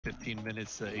15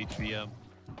 minutes to HVM.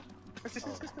 Do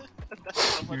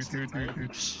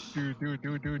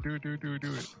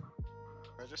it.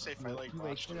 I just say if I like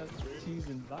waking up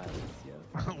choosing violence, yo.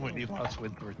 When you lost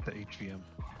Wentworth to HVM.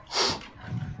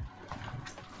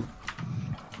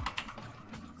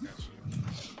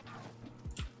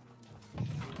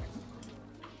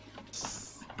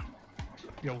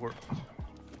 Yo, we're...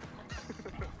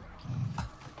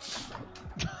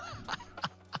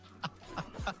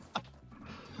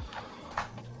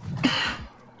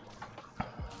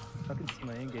 I can see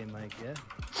my in-game mic, yeah?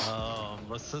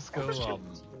 Let's just go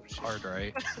hard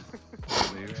right.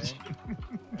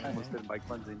 I almost did mic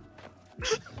cleansing.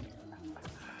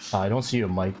 I don't see your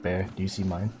mic, Bear. Do you see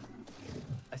mine?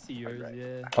 I see yours,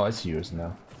 yeah. Oh, I see yours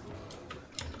now.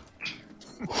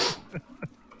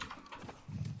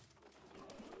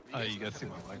 Oh, you guys see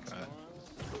my mic?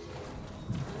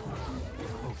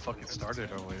 Oh, fuck, it started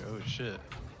early. Oh, shit.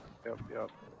 Yep.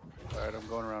 Alright, I'm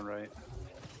going around right.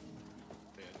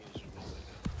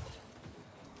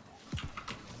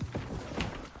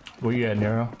 Where you at,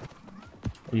 Nero?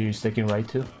 Are you sticking right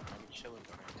too?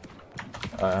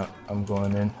 I'm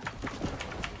going in.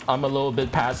 I'm a little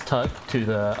bit past Tuck to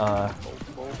the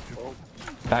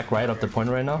back right of the point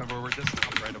right now. Remember, we're just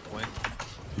up right a point.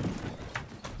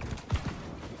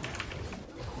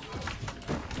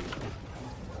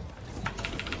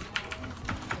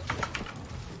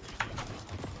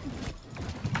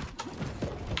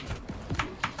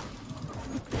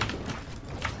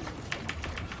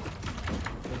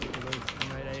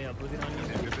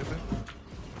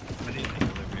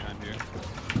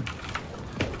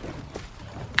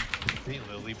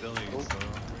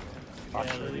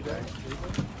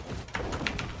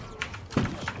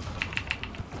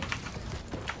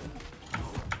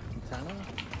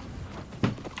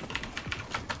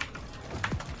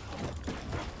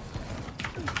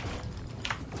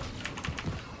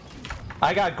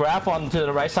 I got Graph on to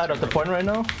the right side of the point right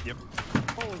now. Yep.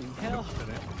 Holy hell.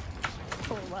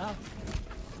 Oh, wow.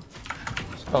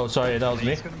 Oh, sorry, that was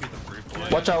me.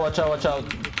 Watch out.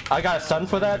 I got a stun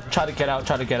for that. Try to get out.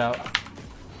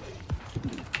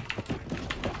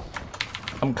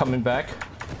 I'm coming back.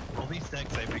 All these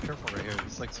decks, be careful right here.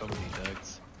 There's like so many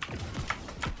decks.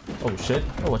 Oh shit.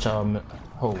 Oh, watch out.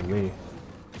 Holy.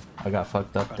 I got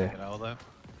fucked up there. Get out of that.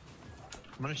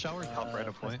 I'm gonna shower top right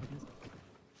of point.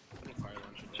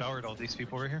 Showered all these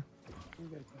people over here.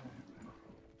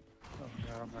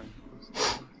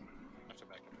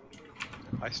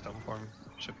 I stun for him.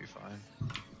 Should be fine.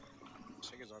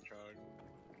 Sigurd's on charge.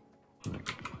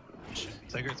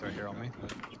 Sigurd's right here on me.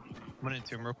 I'm gonna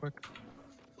entomb real quick.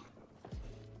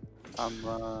 I'm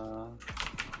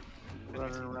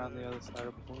running around the other side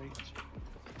of the point.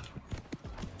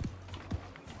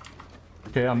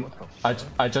 Okay,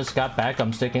 I just got back.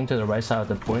 I'm sticking to the right side of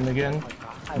the point again.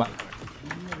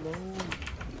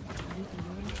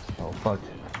 Oh fuck.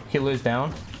 Healer's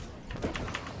down.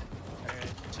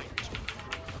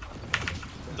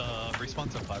 The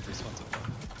response of 5, response of 5.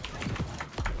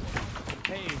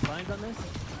 Hey, lines on this?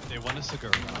 They want us to go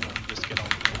around and just get on.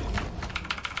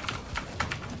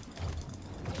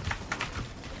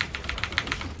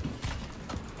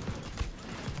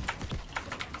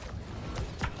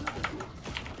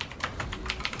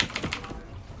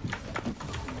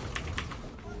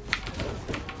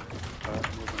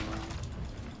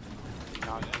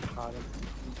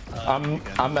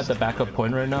 I'm at the backup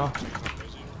point right now.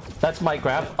 That's my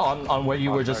graph on where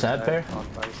you were just at, Bear.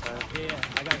 Yeah,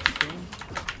 I got stream.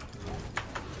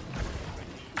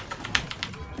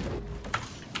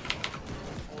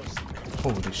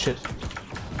 Holy shit.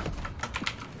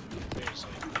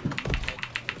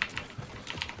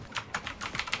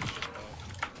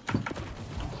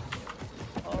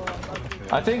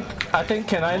 I think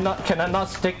can I not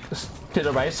stick to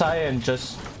the right side and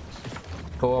just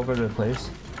go over to the place?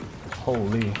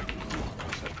 Holy.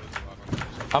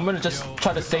 I'm gonna just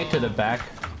try to stay to the back.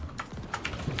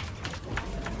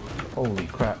 Holy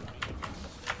crap.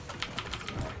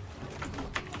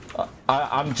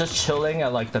 I'm just chilling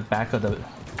at like the back of the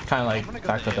kind of like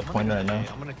back of the point right now.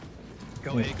 I'm gonna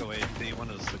go A. They want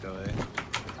us to go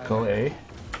A. Go A?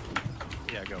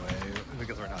 Yeah, go A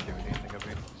because we're not doing anything up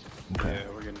here. Okay.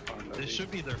 Yeah, we're getting farmed. This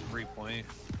should be their free point.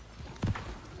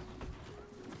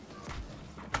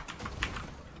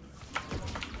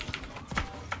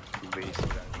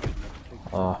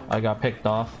 Oh, I got picked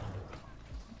off.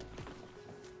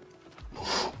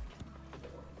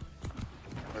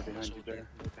 Right behind you there.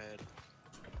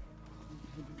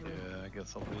 Yeah, I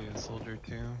guess I'll be a soldier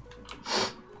too.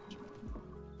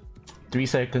 3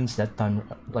 seconds, that time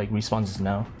like responses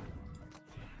now.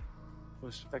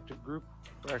 Most effective group.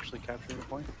 We're actually capturing the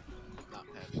point. Not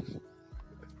bad.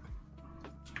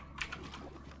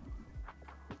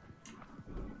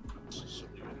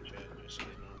 Somebody in the chat just saying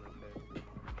no,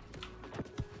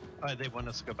 Alright, they want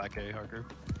us to go back A, Harker.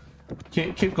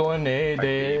 Keep going.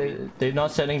 They're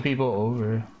not sending people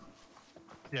over.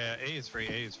 Yeah, A is free,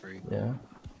 A is free. Yeah.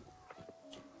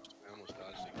 I almost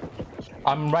dodged it.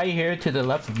 I'm right here to the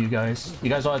left of you guys. You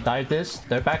guys want to dive this?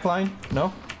 Their back line?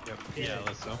 No? Yep. Yeah,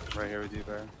 let's go. Right here with you,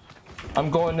 Bear. I'm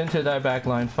going into their back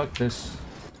line. Fuck this.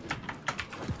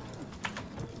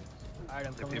 Alright,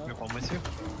 I'm If coming you up. home with you.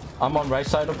 I'm on right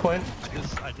side of point.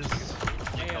 I just.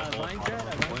 Hey, line set, I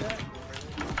line set.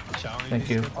 Showering. Thank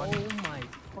you. Oh my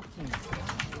fucking.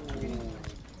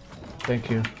 Thank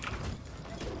you.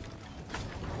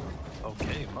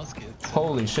 Okay, muskets.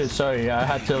 Holy shit, sorry. I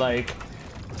had to like...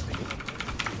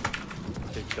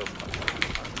 They killed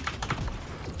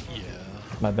Yeah.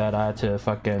 My bad, I had to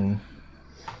fucking...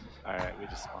 Alright, we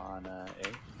just spawn A.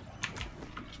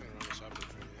 Just gonna run this up for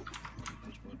you.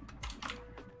 There's wood.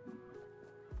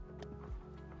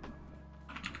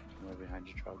 We're behind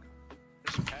your truck.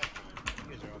 There's some patch going.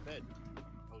 You guys are all dead.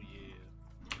 Oh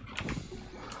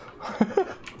yeah.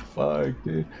 Fuck,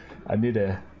 dude. I need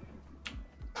to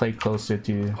play closer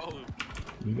to Oh,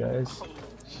 you guys. oh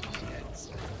shit.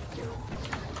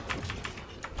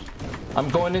 I'm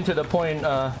going into the point, Yep,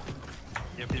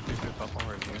 up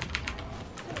over here.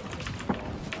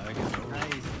 I get over.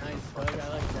 Nice, nice, bug. I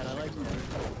like that. I like that.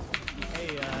 Hey,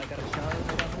 I got a shower.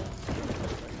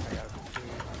 I got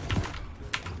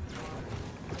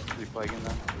Replagging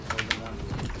them. Replagging them.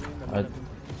 that.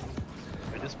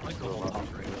 I just played the whole top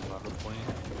right of the plane.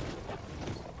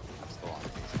 That's the long.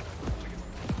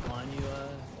 On you,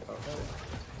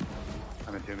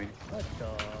 I'm in Jimmy. what the?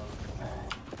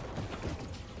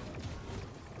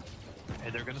 Hey,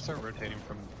 they're gonna start rotating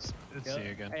from C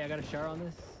again. Hey, I got a shower on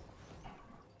this.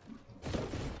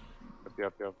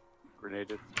 Yep.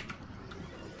 Grenaded.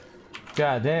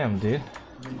 God damn, dude.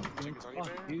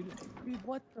 Fuck, dude,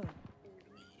 what the?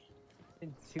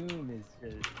 Entomb is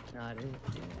just not it.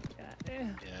 Yeah.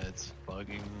 Yeah, it's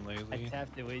bugging I lately.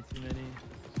 tapped it way too many.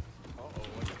 Uh oh,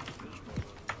 what the fish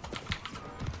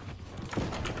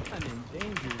I'm in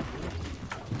danger, dude.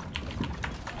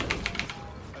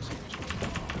 I see fish.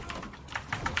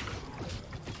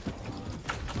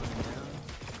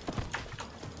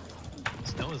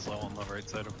 Snow is low on the right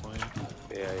side of point.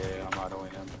 Yeah, I'm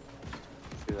autoing him.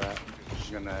 Do that.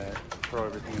 Just gonna throw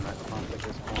everything in that pond at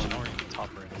this point. Showering top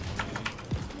right of the plane.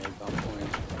 Nails on point.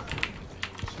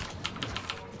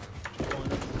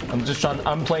 I'm just trying...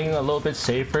 I'm playing a little bit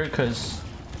safer because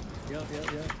Yep.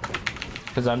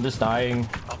 I'm just dying.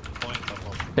 Top the point, top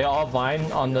of They all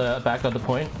vine on the back of the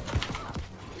point.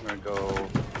 I'm gonna go.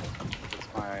 It's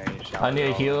my shower. I need a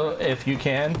ball. heal if you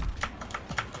can.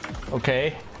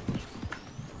 Okay.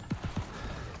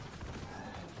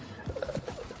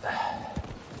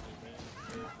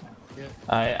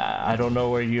 I don't know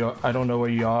where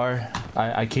you are.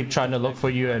 I keep trying to look for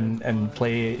you and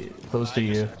play close to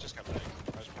you. I just got back.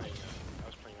 I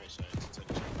was playing right side. Since I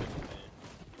just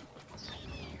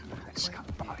got back. I just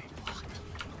got body.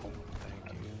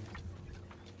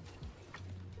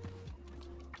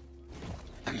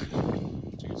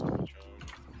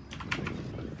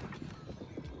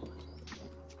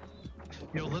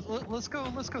 Yo, let's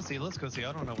go see.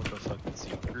 I don't know what the fuck the C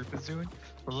group is doing.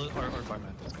 Or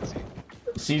Fireman, let's go see.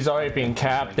 C's already being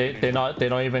capped. They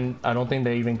don't even... I don't think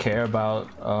they even care about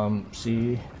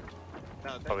C.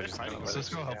 No, Probably they're just fighting. gonna Let's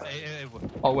just go help. Hey,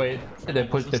 Oh wait, they're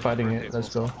fighting it. Let's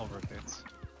go. All rotates.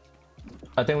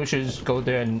 I think we should just go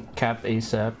there and cap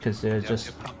ASAP because they're Yeah, just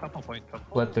yeah, top on point. Top.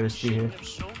 bloodthirsty here.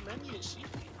 There's so many in C.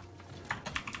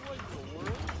 What in the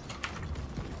world?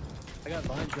 I got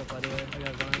vines up, by the way. I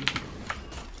got vines.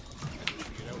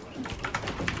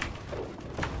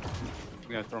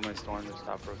 I'm gonna throw my storm to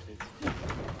stop rotates.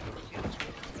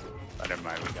 But never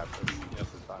mind, we got this. Yes,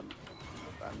 it's fine.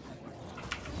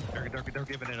 They're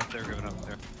giving it up. They're giving up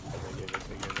there. They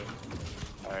gave it.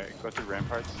 Alright, go through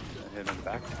ramparts and hit in the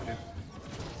back.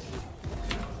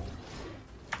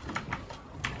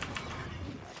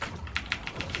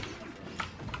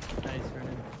 Nice,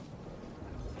 Vernon.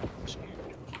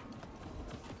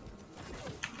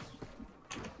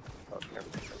 Oh,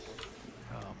 everything's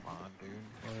Come on,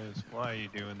 dude. Why are you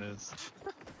doing this?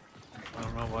 I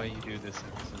don't know why you do this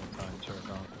every single time,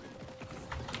 Chargon.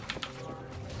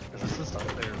 Is this just up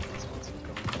there? This one's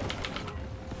coming.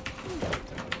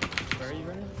 Where are you,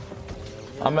 Vernon?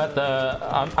 I'm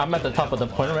at the top of the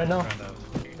point right now.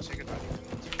 You can say goodbye.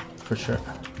 For sure.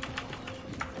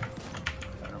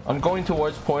 I'm going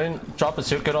towards point. Drop a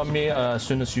circuit on me as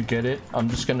soon as you get it. I'm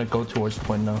just gonna go towards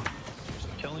point now.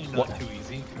 not What? too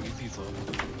easy. Too easy's low.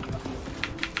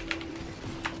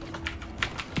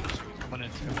 1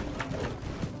 and 2.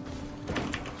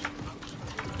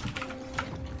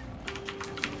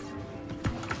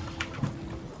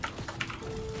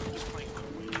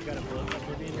 Got a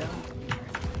Oblivion down.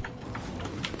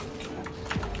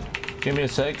 Give me a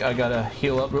sec. I gotta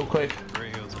heal up real quick.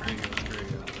 Gray heals, gray heals, gray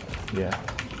heals. Yeah.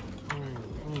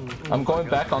 I'm going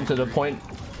back onto the point.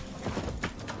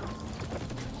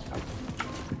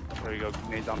 There you go.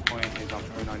 Nade's on point. Nade's on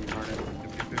point on you, Martin.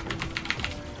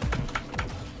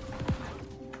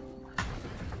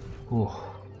 Ooh.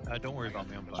 Don't worry about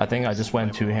me. I'm I think I just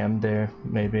went too ham there,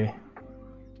 maybe. I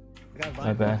got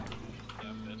My Vine. bad. Yeah,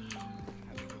 I'm dead.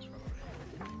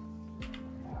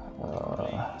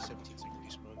 17 second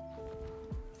respawn.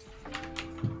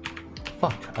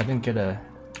 Fuck, I didn't get a...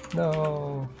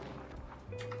 No.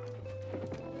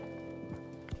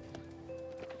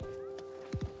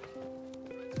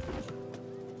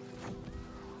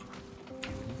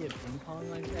 You get ping pong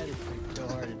like that, it's like so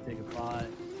hard to take a bot.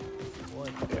 What?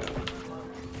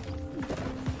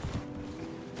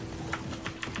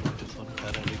 Just want to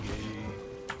pet at a gate.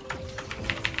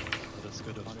 Let us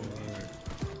go to 4.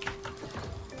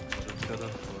 Let's go to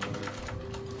 4.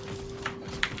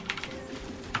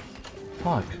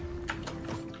 Fuck.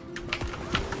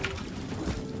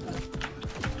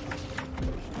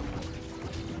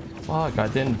 Fuck, I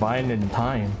didn't vine in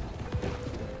time.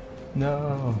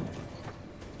 No.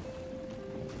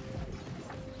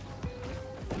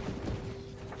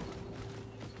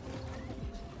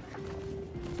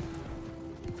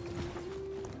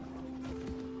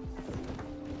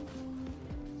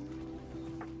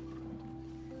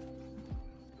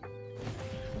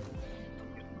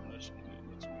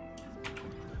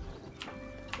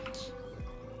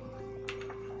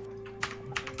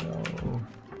 No.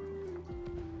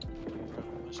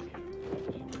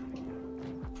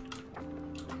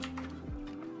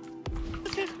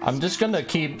 I'm just gonna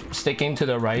keep sticking to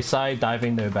the right side,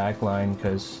 diving their back line,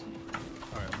 cause...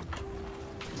 Alright.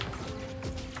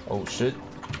 Oh shit.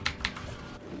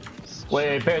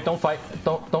 Wait, Bear, don't fight.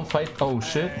 Don't fight. Oh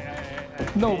shit.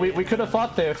 No, we could have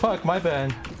fought there. Fuck, my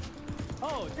bad.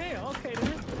 Oh, damn, okay,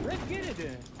 then let's get it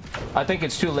then. I think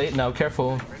it's too late now,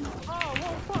 careful. Oh,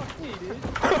 well, fuck me,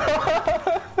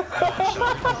 dude.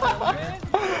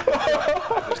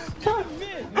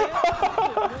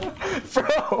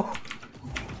 Bro!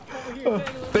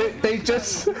 They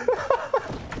just...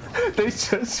 they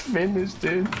just finished,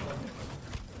 dude.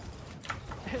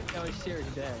 That was Sherry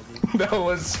dead, dude. That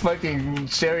was fucking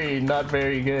Sherry, not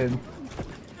very good.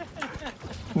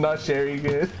 Not Sherry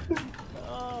good.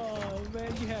 Oh,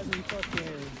 man, you had me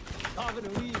fucking popping a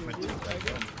weed, dude. Like,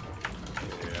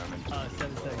 Yeah, I'm in.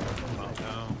 7 seconds. Oh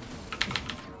no.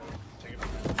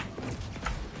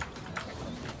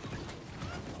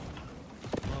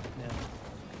 Up now.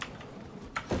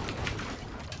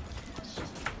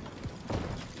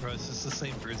 Bro, it's just the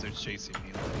same Bruiser chasing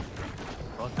me.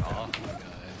 Like, fuck off, my guy.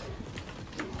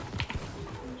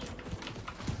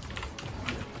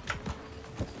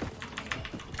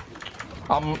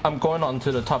 I'm going on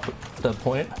to the top of the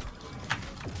point.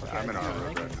 I'm in armor,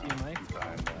 Mike, but I see you, Mike.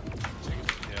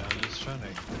 Yeah, I'm just trying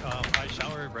to. I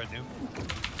shower red new.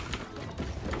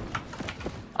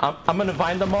 I'm gonna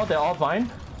vine them all. They're all vine.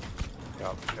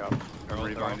 Yup. They're all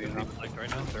Revinding gonna them. be flanked right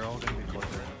now. They're all gonna be flanked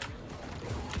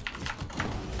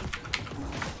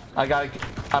right now.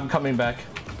 I'm coming back.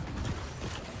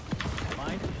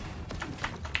 Mine?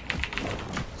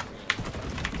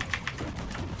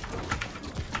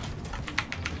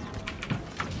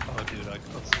 Oh, dude, I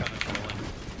was kind of trolling.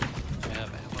 I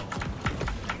have ammo.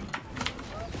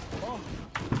 Oh,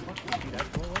 fuck you, dude.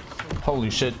 That blow up so Holy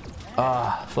shit.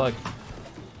 Ah, fuck.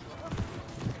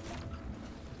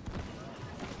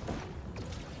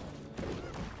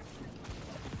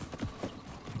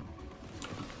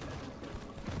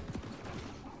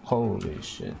 Holy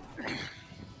shit.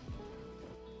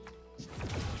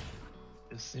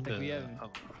 It seemed Like to. we have-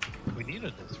 We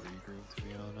needed this regroup, to be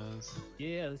honest.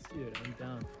 yeah, let's do it. I'm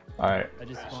down. Alright, I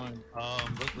just spawned.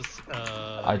 Let's.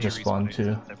 I just spawned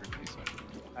too.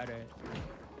 Alright.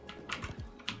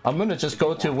 I'm gonna just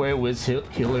go to where Wiz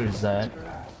Healer is at.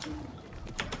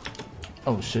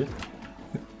 Oh shit.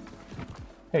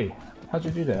 Hey, how'd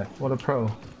you do that? What a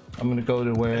pro. I'm gonna go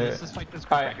to where... Let's just fight this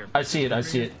group Alright, right here. I see it, I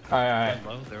see it. Alright,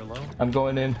 They're low, they're low. I'm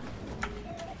going in.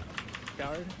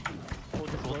 Showered. Full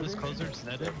Full disclosure. disclosure's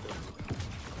netted.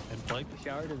 And plague.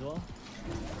 Showered as well.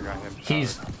 I got him.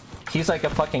 He's like a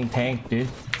fucking tank, dude.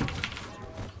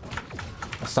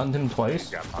 I stunned him twice.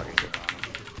 Got pocket shit on him.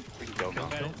 We can kill him.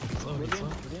 Kill. He's low, he's low.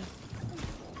 Oblivion?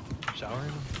 Showering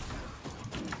him.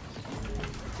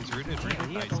 He's rooted. Yeah,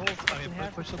 he had Nice. the whole Okay, fucking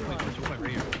half push of the the point, push the point right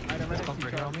here. Alright, I'm Let's at come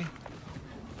right here on me.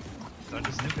 So I'm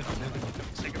just nuking, I'm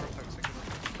nuking. Take it real quick, take it real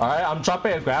quick. Alright, I'm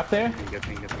dropping a grab there. Good.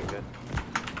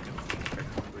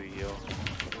 We heal.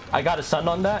 I got a stun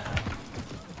on that.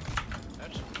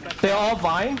 They're all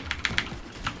Vine.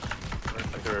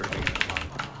 They're everything in the line.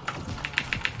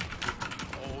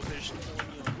 Oh, there's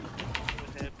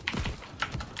no head.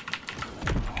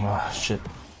 Oh shit.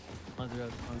 On the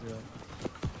road.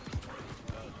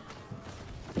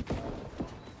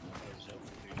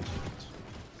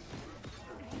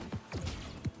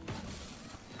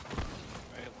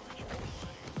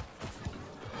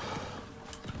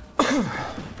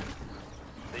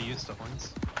 They used the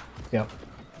horns. Yep.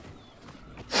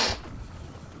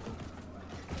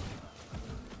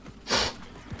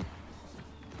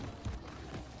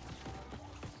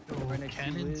 Right next to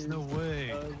you Cannons? is, No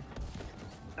way.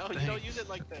 No, you don't use it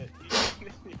like that. You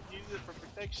use it for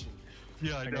protection.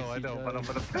 Yeah, I Right know, next to but I'm you,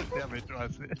 gonna put damage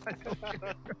on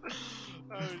it.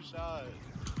 Oh, shot.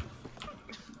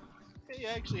 Hey, you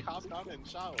actually hopped on and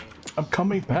shot one. I'm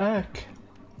coming back.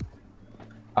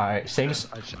 Alright, Sings.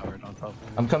 I showered on top of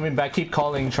I'm coming back. Keep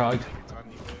calling, Trog. It's on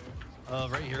you there.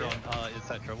 right here on, is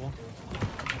that trouble?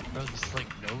 Bro, just like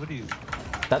nobody's.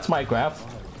 That's my graph.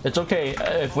 It's okay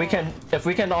if we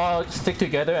can all stick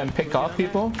together and pick off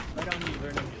people. Right on you,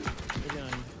 Vernon. Right on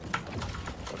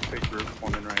you. Big group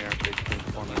forming right here.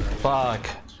 Fuck.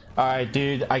 Alright,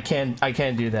 dude. I can't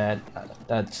do that.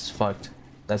 That's fucked.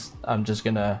 I'm just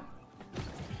gonna.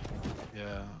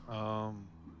 Yeah,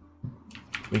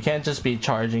 We can't just be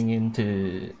charging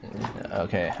into.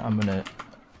 Okay, I'm gonna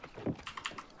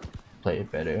play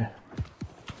it better.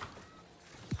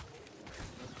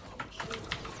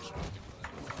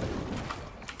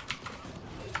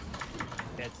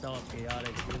 That's all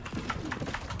chaotic.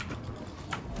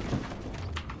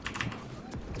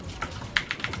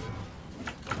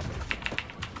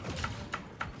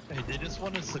 hey, they just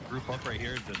want us to group up right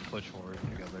here and just push forward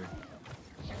together.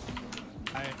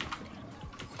 Alright.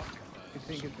 Good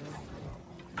thing, good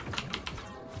thing.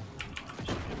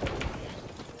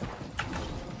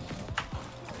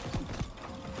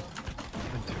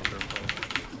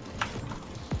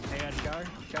 Hey, I got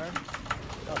a shower.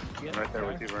 Oh, yeah, I'm right there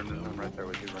shower. with you, Vernon. I'm right there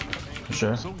with you, Vernon.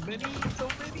 Sure. So many, so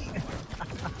many.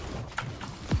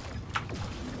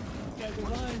 Guys are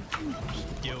mine.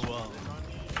 Yo,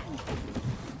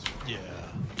 yeah.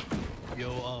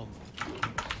 Yo,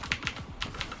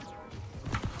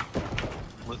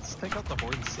 let's take out the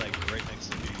hordes like right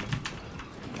next to you.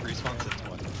 Respawns at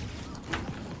 20.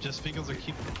 Just because they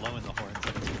keep blowing the horns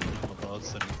and it's from above,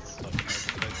 so it's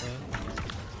stuff like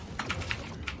that.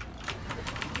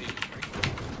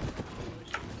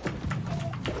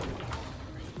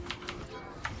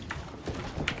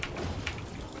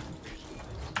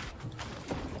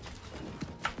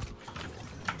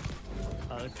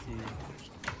 Let's see.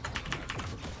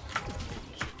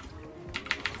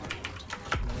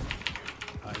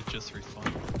 I just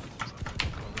respawned.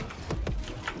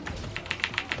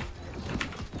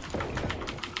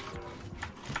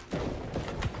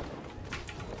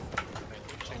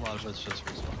 A lot of us just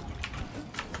respawned.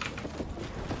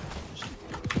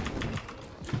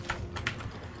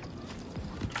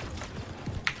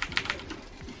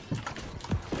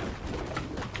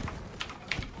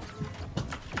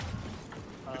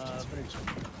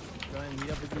 Ryan,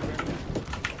 meet up with you, Vernon.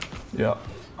 Yeah.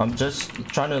 I'm just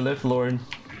trying to lift Lord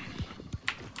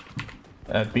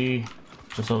at B.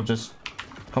 Just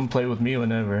come play with me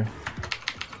whenever.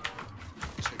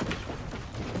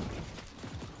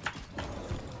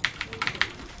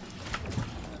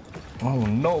 Oh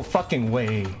no fucking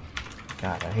way.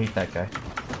 God, I hate that guy.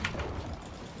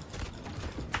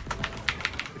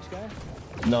 Which guy?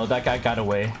 No, that guy got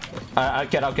away.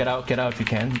 Get out if you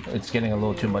can. It's getting a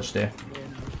little too much there.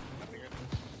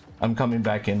 I'm coming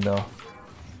back in though.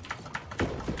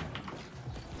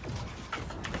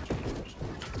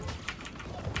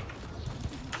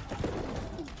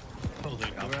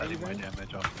 Totally not Where are you petting my going?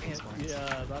 damage off these horns.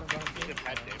 Yeah, bottom. You get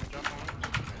bad damage on one.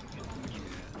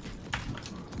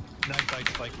 Night bite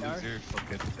spike loser, so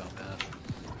good dumbass.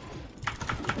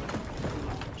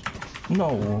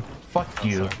 No, fuck Oh,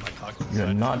 you. sorry, my toxic You're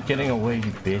side not is getting bad. away, you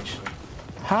bitch.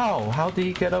 How? How did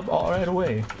he get up all right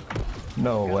away?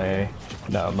 No way.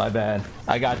 No, my bad.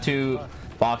 I got too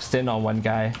boxed in on one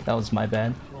guy. That was my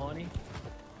bad. Lonnie.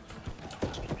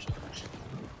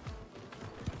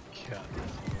 Yeah.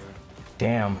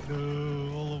 Damn.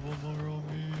 No, all of them are on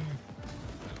me.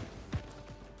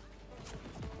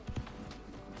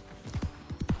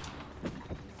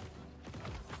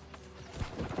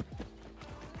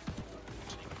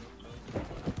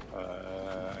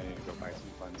 I need to go buy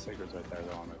some fun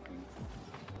fucking.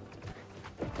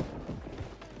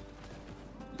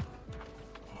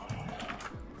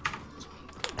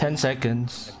 10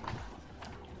 seconds. There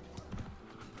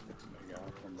you go.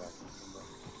 Come back.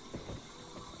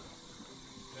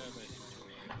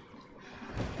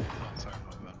 Oh, sorry,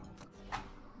 my bad.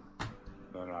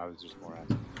 No, I was just more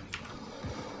asking.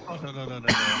 Oh, no.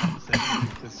 I'm saying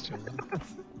just chilling.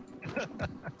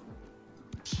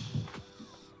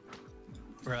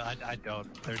 Bro, I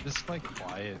don't. They're just like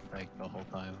quiet like the whole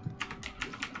time.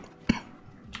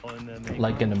 Oh, in the main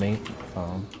Like in the main.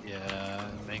 Yeah,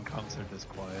 main comps are just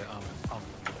quiet.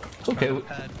 It's okay. trying to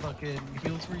pad fucking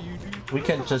heals for you, dude. We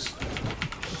can just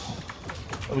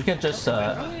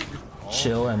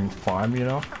chill and farm, you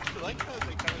know. I like how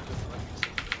they kind of just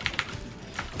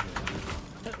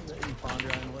let me Let you ponder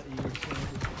on what you were saying.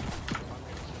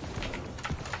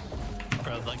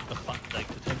 Bro, like the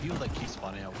people that keep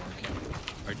spawning at work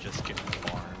are just getting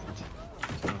farmed.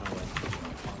 I don't know what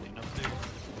they're spawning up to.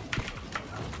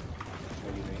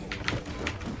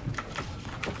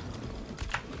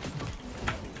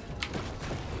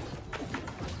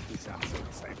 He sounds so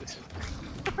excited.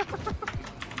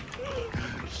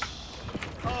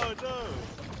 Oh no!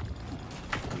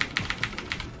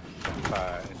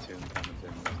 Entomb, I'm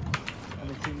entombed. I'm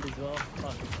entombed as well.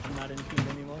 Fuck, I'm not entombed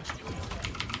anymore.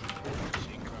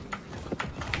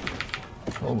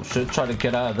 Oh shit! Try to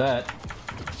get out of that.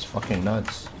 It's fucking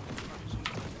nuts.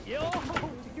 Yo!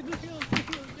 Good heals,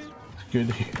 dude!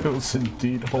 Good heals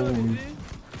indeed. Holy.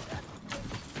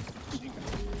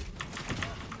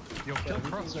 Yo, kill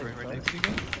Cross right next to you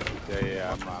guys.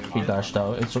 Yeah, I'm He dashed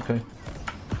out. It's okay.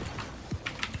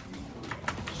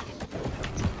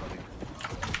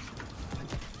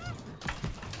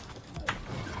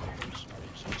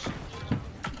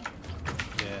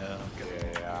 Yeah,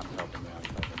 Yeah, I'm helping out.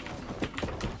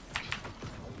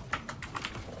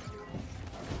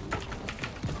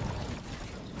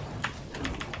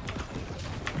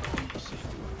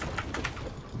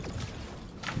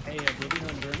 Hey, Oblivion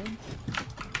on Vernon?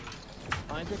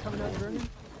 Finds are coming out Vernon?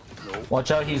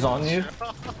 Watch out! He's on you.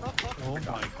 Oh my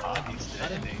god, these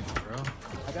detonates, bro.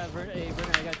 I got Vernon, hey,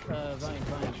 Vernon, I got Vine.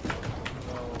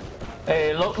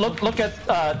 Hey, look at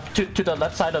to the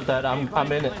left side of that.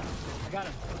 I'm in it. I got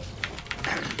him.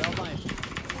 Down Vine.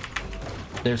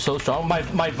 They're so strong.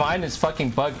 My vine is fucking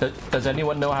bugged. Does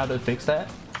anyone know how to fix that?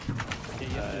 Yeah,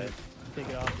 you have to take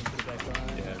it off and put it back on.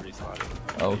 Yeah, respawn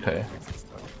it. Okay.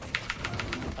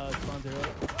 Spawns are up.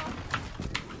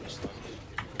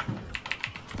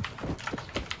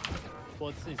 Well,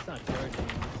 it's not charging.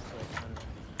 It's like kind of...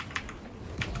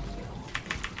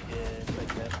 Yeah, it's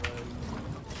like that bug.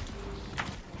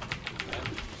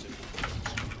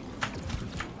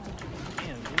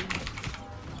 Damn, dude.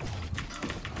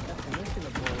 That's missing a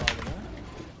ball out of that.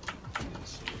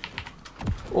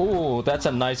 Oh, that's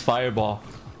a nice fireball.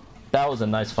 That was a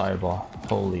nice fireball.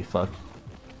 Holy fuck.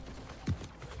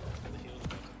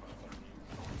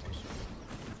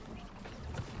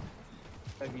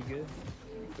 Are you good?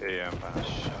 Yeah, I'm fine.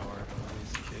 Shower for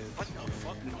these kids. What the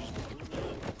fuck?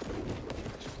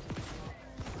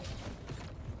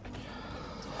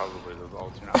 Probably those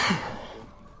alternate.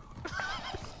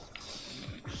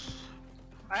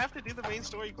 I have to do the main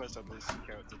story quest on this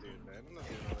account to do it, man. I'm not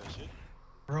doing all that shit.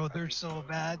 Bro, they're so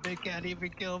bad. They can't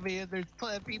even kill me, and there's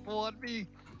 10 people on me.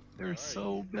 They're Alright.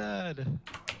 so bad.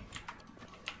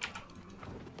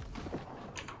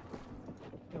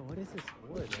 Yo, what is this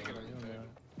wood?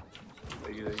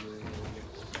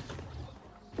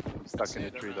 I'm stuck in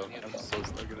a tree though. I'm so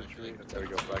stuck in a tree. There we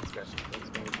go, black Spanish. Black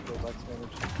Spanish.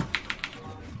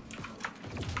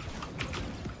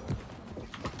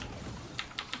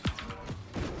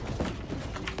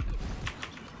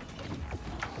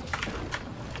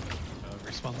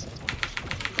 Response.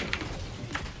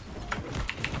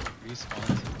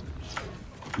 Response.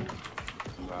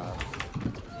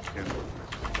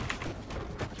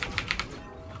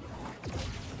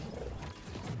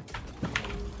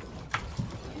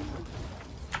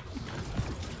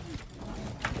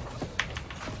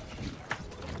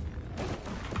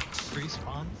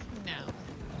 Respawn now.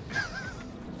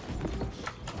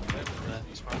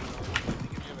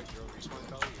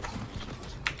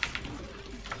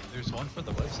 There's one for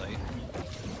the website.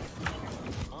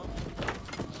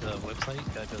 The website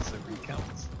that does the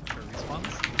recounts for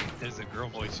respawns. There's a girl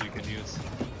voice you can use.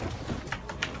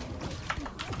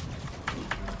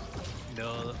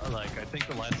 No, like I think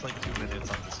the last like 2 minutes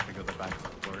I'm just gonna go the back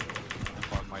and forth and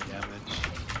farm my damage.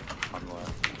 On what?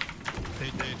 They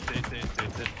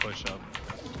did push up.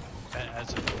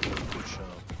 As a push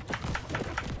up.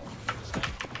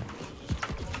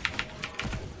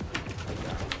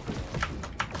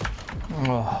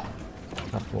 Oh,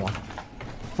 not one.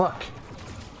 Fuck.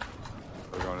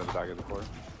 We're going to the back of the court.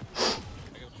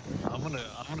 I'm gonna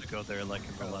go there like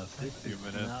in the last like, few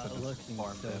minutes Not and just looking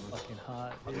farm so damage. fucking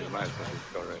hot, We dude. might as well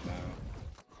just go right now.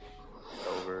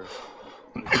 Over.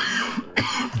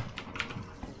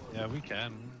 Yeah, we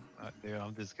can. Dude,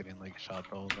 I'm just getting like shot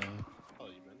the whole time. Oh,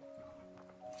 you man.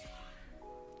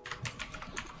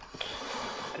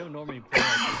 I don't normally play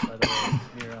like this, by the way,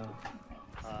 Mira.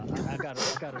 I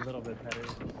got a little bit better.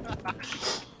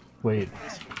 Wait.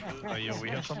 Oh yeah, we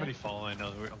have somebody following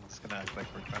us. I'm just gonna act like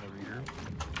we're trying to regroup.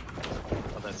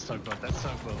 Oh, that's tugboat. That's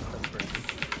tugboat. That's great.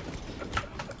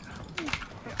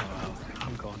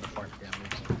 I'm going to farm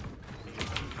damage.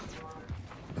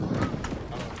 Oh,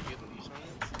 you getting these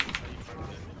ones? How you farm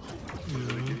damage?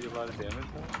 Did it give you a lot of damage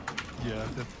though? Yeah,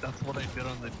 that's what I did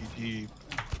on the DG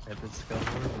at the scout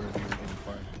where we were getting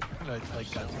farmed. And I like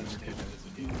got to irritated.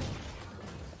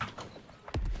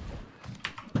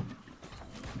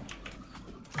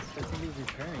 Because somebody's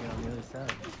repairing it on the other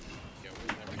side. Yeah,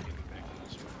 we're never getting back on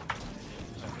this one.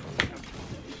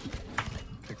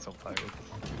 Pixel pirates.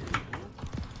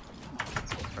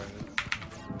 Pixel pirates.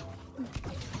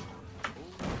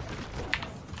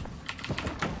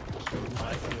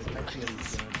 I see what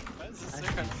he's doing. That's the I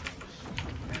second.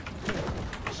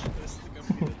 This is gonna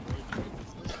be the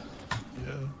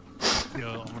Yeah.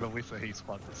 Yo, I'm gonna wait for hate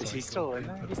spot this Is he still in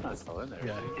there? He's not still in there.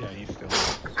 Yeah, yeah, he's still.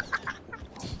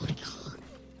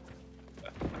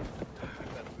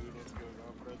 that mood, what's going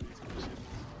on, bro? These questions.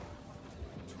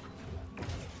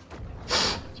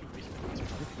 Is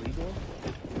this legal?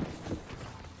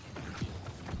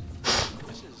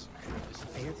 This is.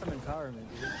 I hear some empowerment,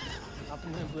 dude. Up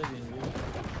in the oblivion, dude.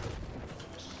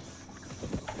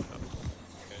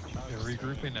 They're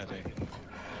regrouping at A.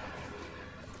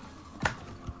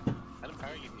 Adam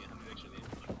Power gave me 100 extra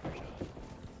damage per shot.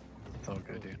 It's all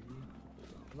good, dude.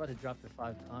 I'm about to drop to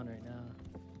 5 con right now.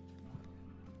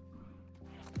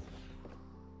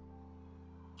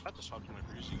 I just swapped my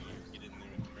Bruiser gear, get in there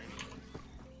with the brain.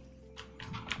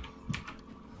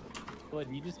 What,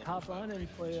 you just hop on and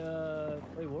play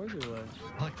Wars or what?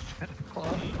 Like Santa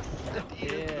Claus.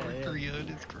 Yeah, North Korea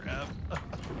is crap.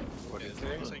 What Yeah, is that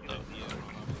looks it? like an idea.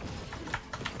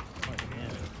 Oh,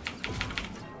 man.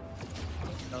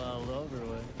 Fell out of love or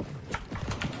what?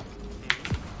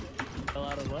 Fell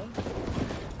out of love?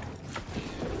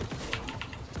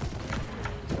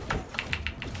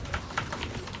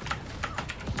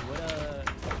 What,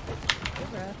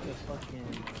 whatever happened to fucking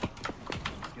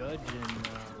Judge and,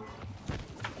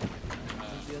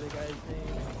 what's the other guy's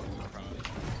name?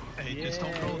 Hey, just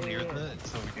don't go Yeah, near yeah. that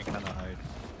so we can kind of hide.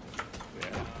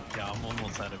 Yeah, I'm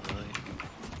almost out of really.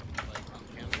 Like, on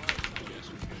camera, I guess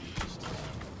we could use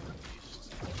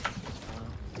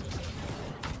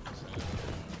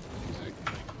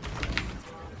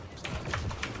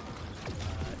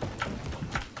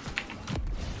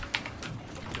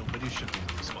Nobody should be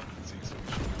responding to so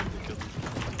we should be killed.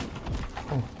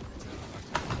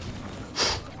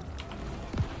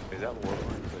 Is that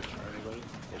Warlord Twitch or anybody?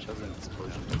 It shows an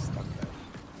explosion that's stuck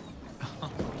there.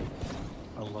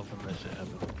 I love when that shit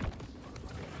happens.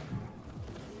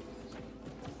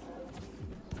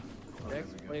 Dex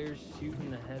players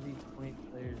shooting the heavy point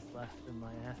players left in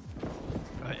my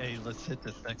ass. Hey, let's hit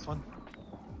this next one.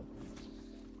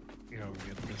 You know,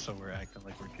 just so we're acting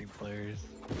like we're team players.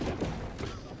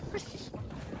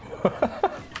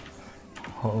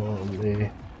 Holy.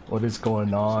 What is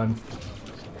going on?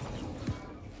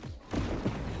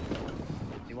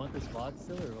 You want this VOD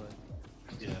still or what?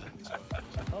 Yeah.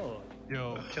 Oh,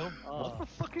 Yo, kill. What the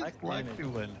fuck is back Black damage.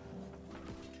 doing?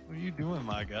 What are you doing,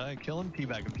 my guy? Kill him,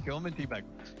 teabag him. Kill him and teabag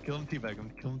him. Kill him, teabag him.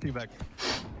 Kill him, teabag him.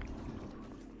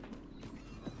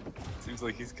 Seems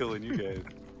like he's killing you guys.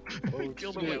 Kill him, Wait,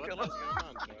 kill what him. the hell's going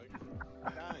on, Chuck?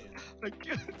 I'm dying. I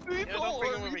can't. Yeah, don't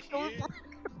bring him over here.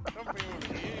 Don't bring him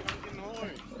over here. I'm getting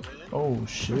horns, man. Oh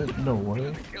shit, no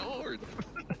way. Kill horde.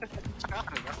 I'm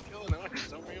killing horns.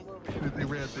 Don't bring him over here. They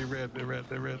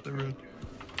ran.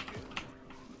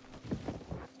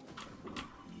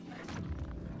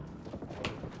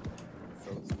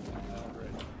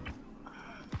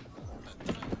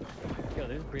 yo,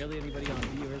 there's barely anybody on B.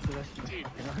 Where's the rest of the Dude,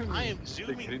 fucking army? I am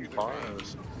zooming hitting through the farms.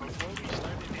 ranks. Before we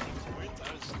started hitting horns,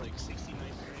 I was like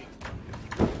 69th rank.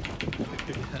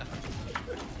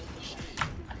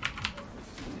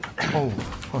 Oh.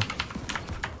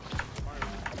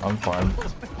 I'm fine.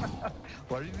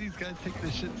 Why do these guys take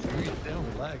this shit serious? Damn,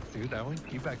 relax, dude. I went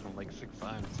teabag them like 6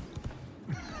 times.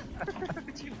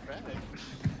 Too bad.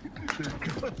 They're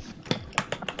good.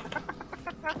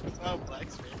 Oh, black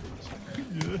Spanish.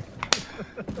 Yeah.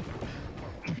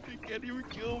 Dude, they can't even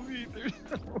kill me, dude.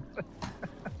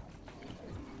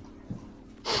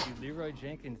 Dude, Leroy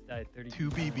Jenkins died 32 Two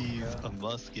times, BBs, bro. a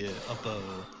musket, a bow,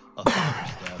 a fire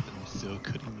staff, and you still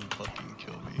couldn't even fucking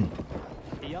kill me.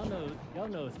 Hey, y'all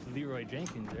know it's Leroy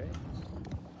Jenkins, right?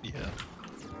 Yeah.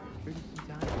 32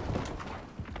 times.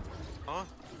 Huh?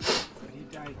 How do you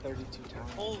die 32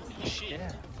 times? Holy shit.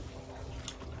 Yeah.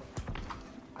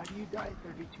 How do you die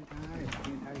 32 times? The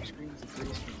entire screen's a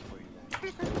green screen for you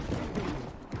then.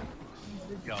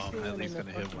 Yo, I'm at least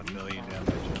gonna hit 1 million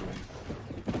damage.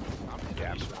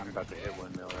 Yeah, I'm about to hit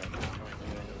 1 mil right now.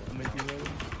 How much you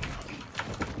rolling?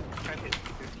 Can't hit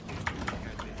 50.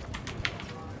 Can't hit.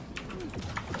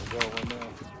 Go 1 mil.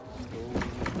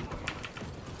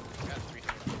 Got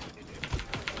 350 damage.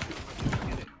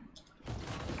 Get it.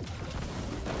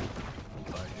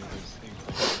 But yeah, there's things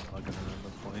like fucking around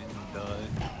the point and die.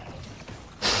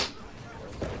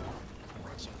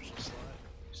 Social slide.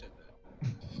 You said that.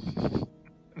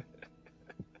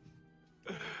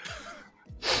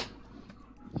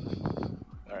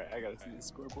 Alright, I gotta see the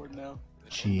scoreboard now.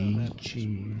 Jeez.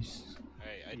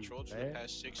 Alright, I trolled for Right? the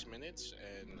past 6 minutes,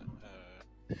 and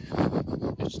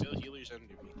there's still healers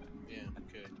under me. Yeah,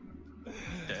 okay.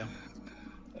 Damn.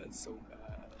 That's so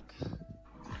bad.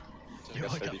 So Yo, I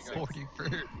got 36. 40 for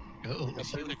go. This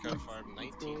healer got farmed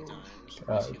 19 times.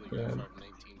 God This healer got damn. farmed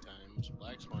 19 times.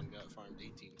 Black Swan got farmed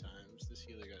 18 times. This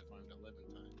healer got farmed 11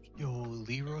 times. Yo,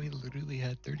 Leroy literally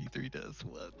had 33 deaths.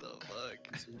 What the fuck?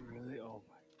 Is it really? Oh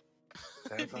my.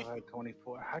 That's all like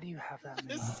 24. How do you have that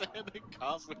many? Santa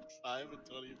Cobb with 5 and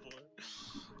 24.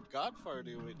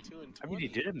 Godfather went 2 and 20. I mean, he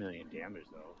did a million damage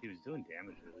though. He was doing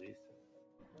damage at least.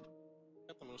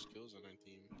 Got the most kills on our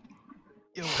team.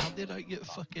 Yo, how did I get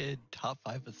fucking top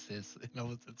 5 assists and I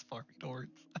was its farming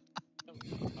hordes? Top 5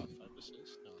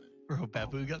 assists? No. Bro,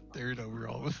 Babu got 3rd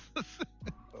overall.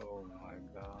 Oh my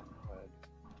god.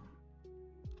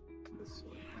 This is so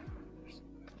bad.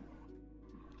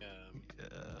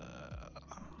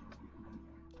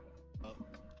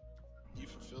 You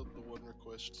fulfilled the one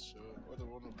request, so or the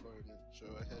one requirement, so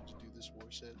I had to do this war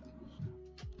sadly.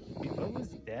 Dude, what was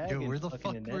Dag? Yo, and where the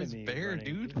fucking fuck was Anemone Bear, running,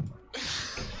 dude?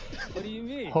 What do you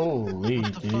mean? Holy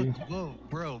What the dude. fuck? Whoa,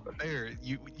 bro, Bear,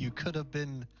 you could have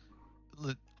been.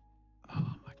 Oh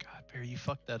my god, Bear, you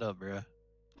fucked that up, bro.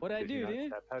 What'd I Did you do, not dude?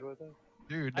 step head with us?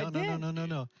 Dude, I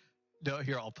no. No,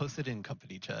 here, I'll post it in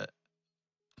company chat.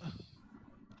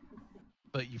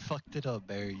 But you fucked it up,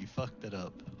 Bear. You fucked it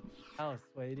up. How,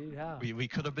 Sway, dude? How? We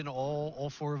could have been all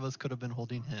 4 of us could have been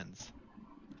holding hands.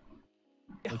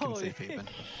 Look in Yo, safe haven.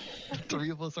 3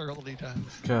 of us are holding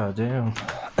hands. God damn.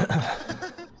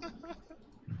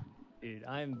 Dude,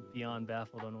 I'm beyond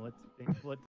baffled on what